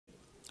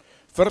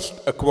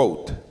First, a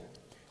quote.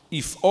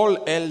 If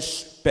all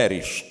else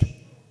perished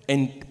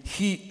and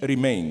he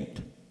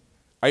remained,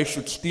 I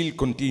should still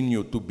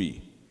continue to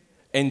be.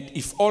 And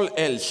if all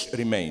else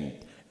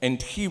remained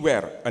and he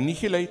were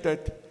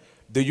annihilated,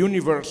 the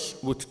universe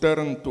would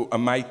turn to a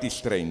mighty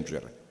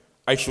stranger.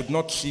 I should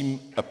not seem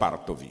a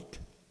part of it.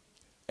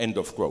 End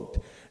of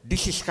quote.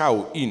 This is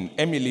how, in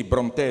Emily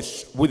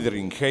Bronte's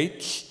Wuthering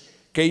Heights,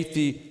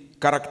 Katie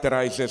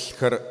characterizes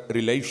her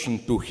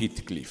relation to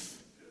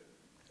Heathcliff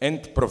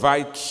and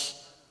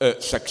provides a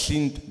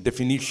succinct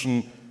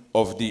definition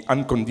of the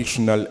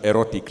unconditional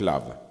erotic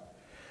love.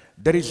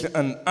 There is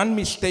an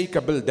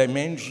unmistakable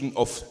dimension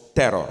of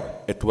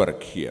terror at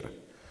work here.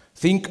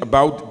 Think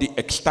about the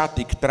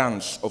ecstatic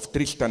trance of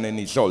Tristan and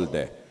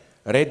Isolde,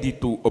 ready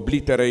to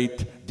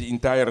obliterate the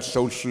entire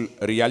social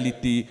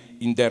reality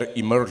in their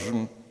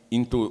immersion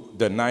into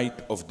the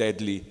night of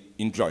deadly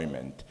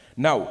enjoyment.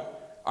 Now,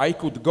 I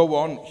could go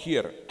on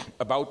here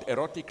about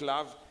erotic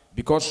love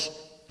because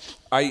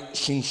I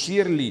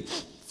sincerely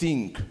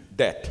think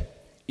that,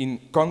 in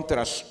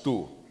contrast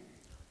to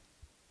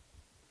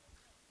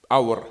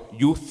our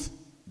youth,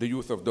 the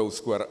youth of those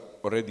who are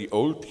already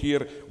old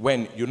here,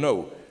 when, you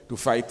know, to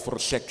fight for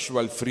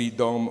sexual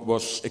freedom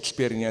was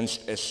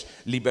experienced as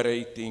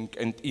liberating,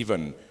 and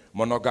even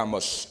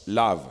monogamous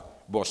love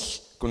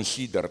was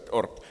considered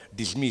or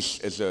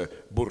dismissed as a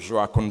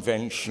bourgeois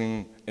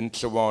convention and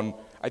so on.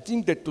 I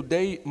think that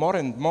today more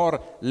and more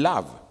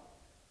love,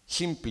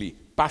 simply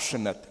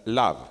passionate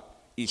love,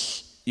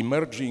 is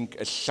emerging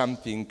as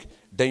something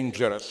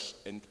dangerous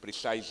and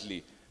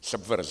precisely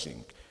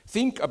subversing.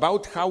 Think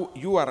about how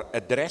you are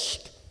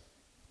addressed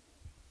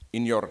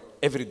in your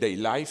everyday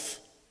life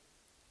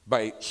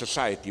by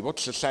society, what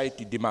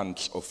society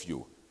demands of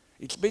you.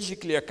 It's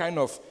basically a kind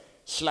of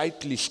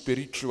slightly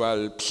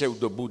spiritual,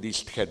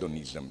 pseudo-Buddhist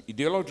hedonism.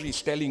 Ideology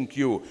is telling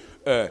you,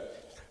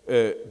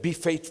 be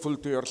faithful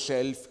to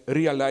yourself,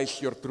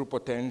 realize your true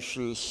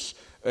potentials,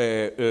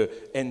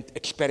 and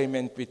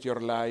experiment with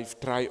your life,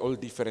 try all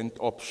different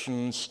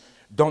options,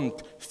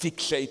 don't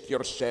fixate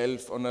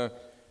yourself on a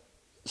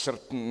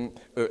certain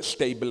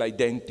stable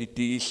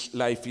identities,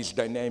 life is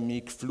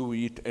dynamic,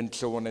 fluid, and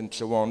so on and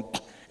so on.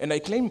 And I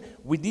claim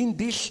within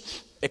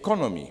this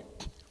economy,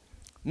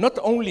 not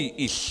only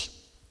is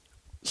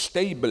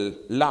stable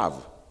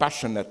love,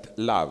 passionate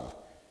love,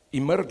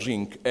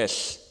 emerging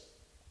as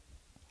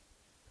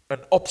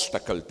an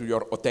obstacle to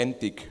your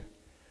authentic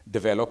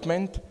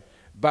development,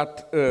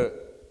 but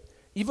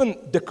even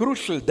the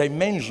crucial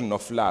dimension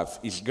of love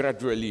is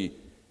gradually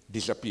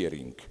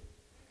disappearing.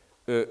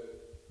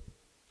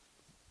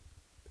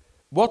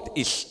 What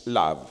is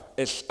love?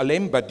 As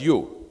Alain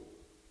Badiou,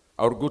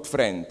 our good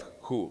friend,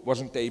 who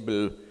wasn't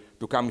able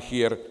to come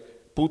here,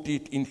 put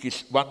it in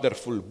his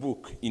wonderful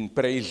book, In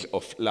Praise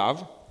of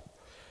Love,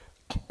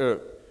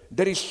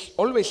 there is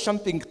always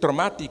something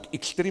traumatic,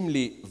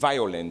 extremely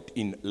violent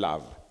in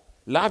love.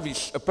 Love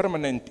is a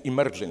permanent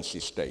emergency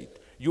state.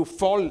 You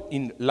fall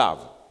in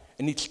love.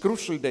 And it's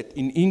crucial that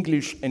in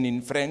English and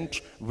in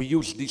French, we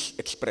use this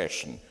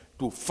expression,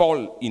 to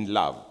fall in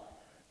love.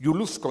 You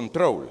lose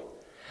control.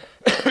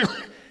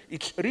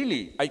 It's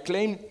really, I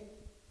claim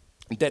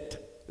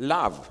that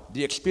love,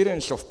 the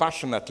experience of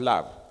passionate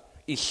love,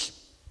 is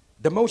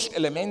the most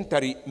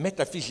elementary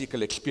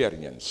metaphysical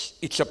experience.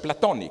 It's a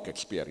Platonic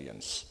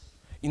experience,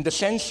 in the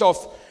sense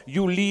of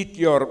you lead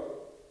your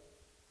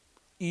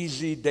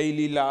easy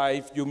daily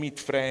life, you meet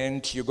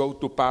friends, you go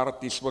to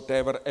parties,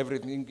 whatever,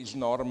 everything is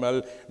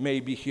normal,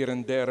 maybe here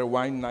and there a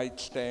wine night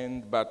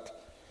stand, but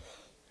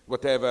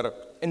whatever.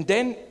 And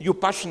then you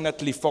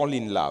passionately fall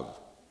in love.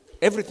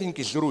 Everything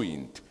is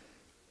ruined.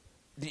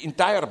 The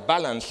entire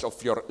balance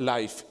of your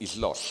life is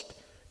lost.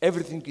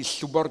 Everything is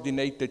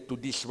subordinated to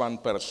this one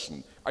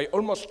person. I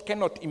almost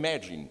cannot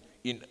imagine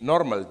in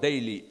normal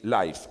daily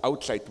life,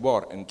 outside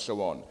war and so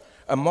on,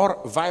 a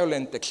more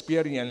violent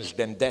experience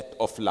than that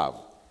of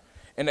love.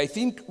 And I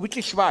think, which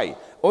is why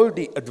all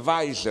the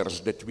advisors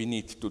that we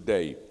need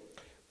today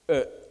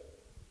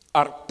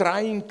are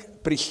trying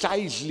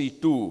precisely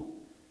to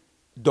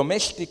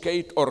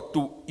domesticate or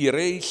to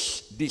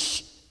erase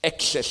this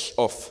excess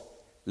of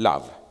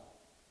love.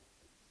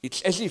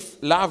 It's as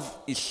if love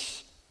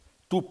is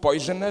too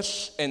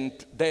poisonous, and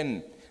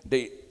then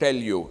they tell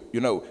you, you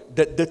know,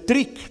 the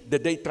trick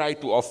that they try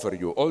to offer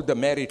you, all the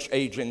marriage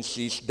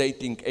agencies,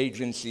 dating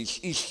agencies,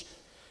 is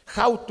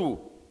how to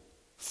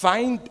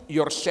find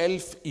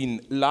yourself in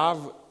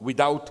love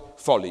without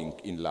falling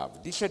in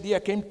love. This idea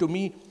came to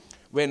me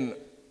when,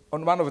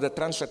 on one of the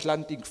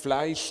transatlantic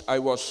flights, I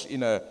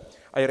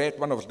read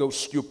one of those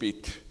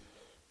stupid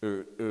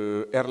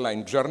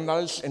airline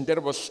journals, and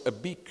there was a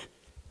big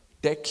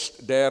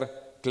text there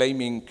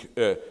claiming,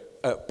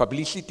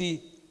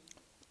 publicity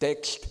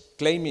text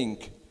claiming,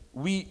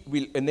 we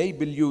will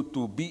enable you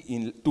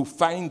to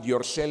find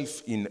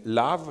yourself in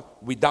love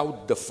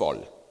without the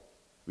fall,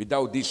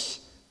 without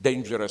this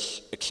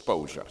dangerous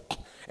exposure.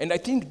 And I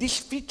think this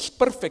fits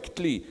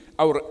perfectly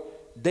our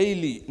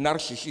daily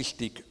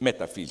narcissistic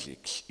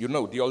metaphysics. You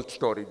know the old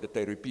story that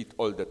I repeat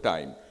all the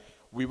time.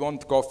 We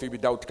want coffee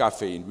without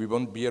caffeine. We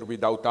want beer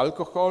without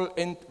alcohol.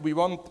 And we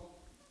want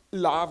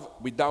love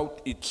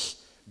without its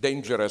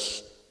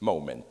dangerous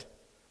moment,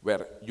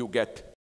 where you get